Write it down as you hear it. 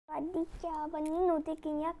สดีจ้าวันนี้หนูจะ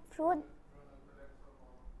กินยักษ์ฟรุต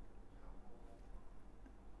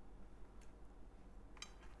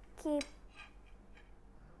คีบ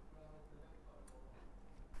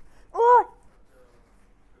โอ้ย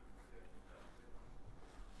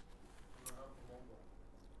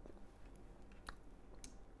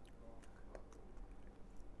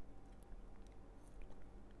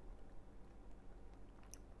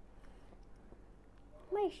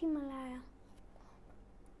ไม่ชิมอะไรอ่ะ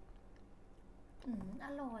อ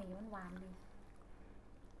ร่อยมันหวานดี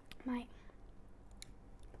ไ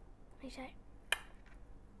ม่ใช่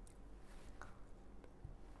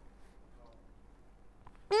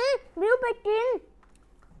บิวไปกิน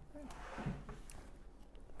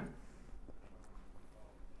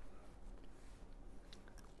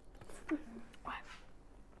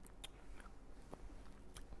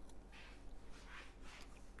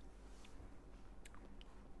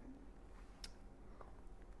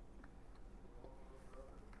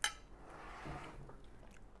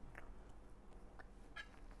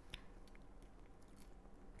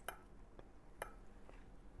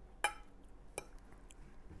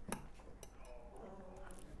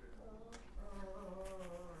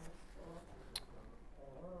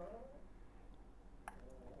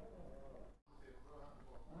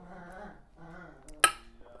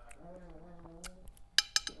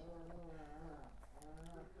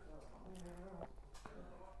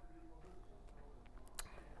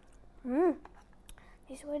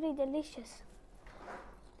It's very delicious.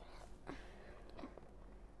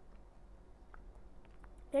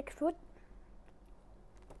 Jackfruit.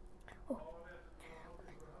 Oh.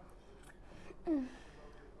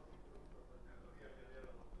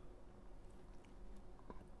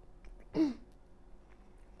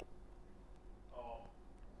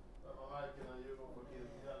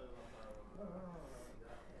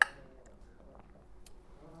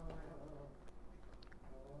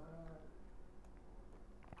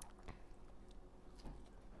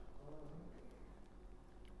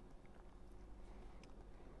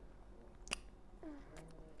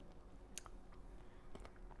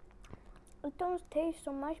 It don't taste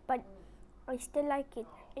so much, but I still like it.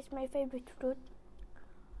 It's my favorite fruit.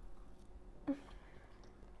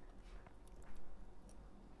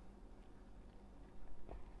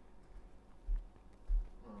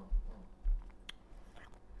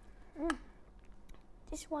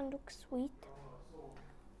 This one looks sweet.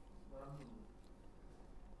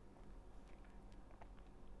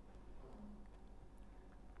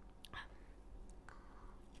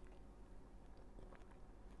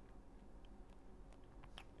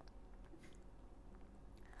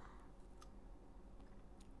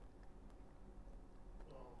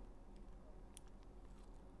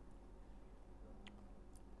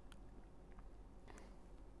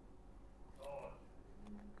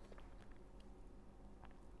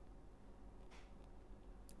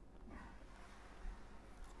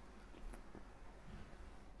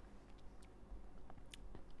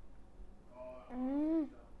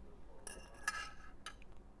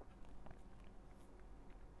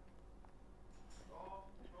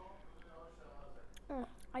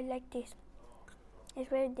 I like this. It's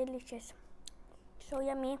very delicious. So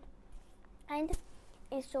yummy. And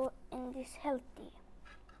it's so and it's healthy.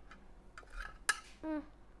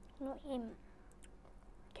 No him.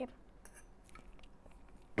 Okay.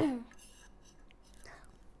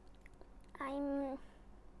 I'm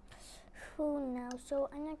full now, so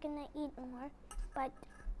I'm not gonna eat more. But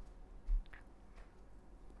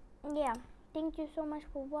yeah, thank you so much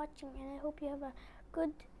for watching, and I hope you have a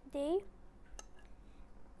good day.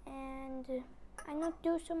 And I not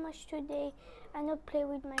do so much today. I not play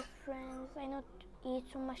with my friends. I not eat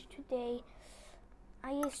so much today.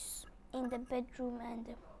 I just in the bedroom and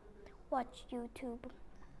watch YouTube.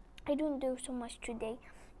 I don't do so much today,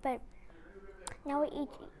 but now I eat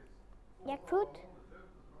jackfruit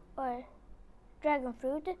or dragon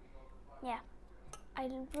fruit. Yeah, I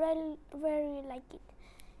very like it.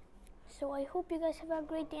 So I hope you guys have a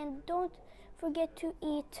great day, and don't forget to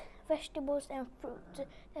eat vegetables and fruit.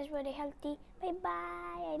 That's very healthy. Bye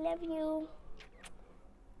bye. I love you.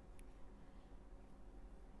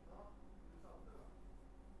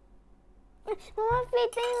 Mama,ปิด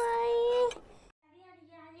ได้ไหม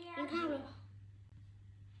กินข้าวเลย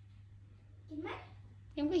กินไหม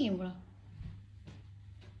ยังไม่หิวเหรอ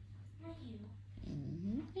ไม่หิว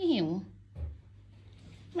ไม่หิว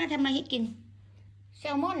มาทำไมให้กินแซ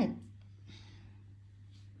ลมอน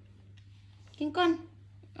กินก่อน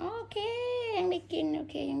โอเคยังไม่กินโอ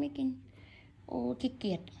เคยังไม่กินโอ้ขี้เ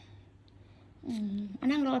กียจเอา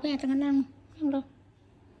นั่งรอแม่ต้องนั่งรอ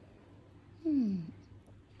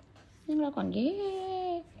นั่งรอก่อนเย้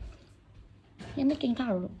ยังไม่กินข้า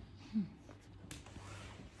วหรอ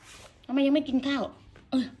ทำไมยังไม่กินข้าว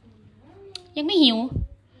ยังไม่หิว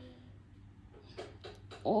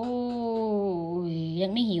โอ้ยยั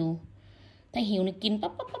งไม่หิวถ้าหิวเนี่ยกินปั๊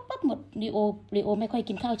บหมดลีโอไม่ค่อย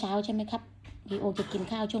กินข้าวเช้าใช่ไหมครับลีโอจะกิน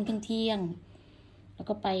ข้าวช่วงเที่ยงแล้ว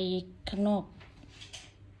ก็ไปข้างนอก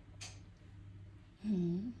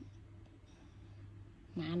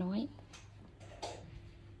หมาน้อย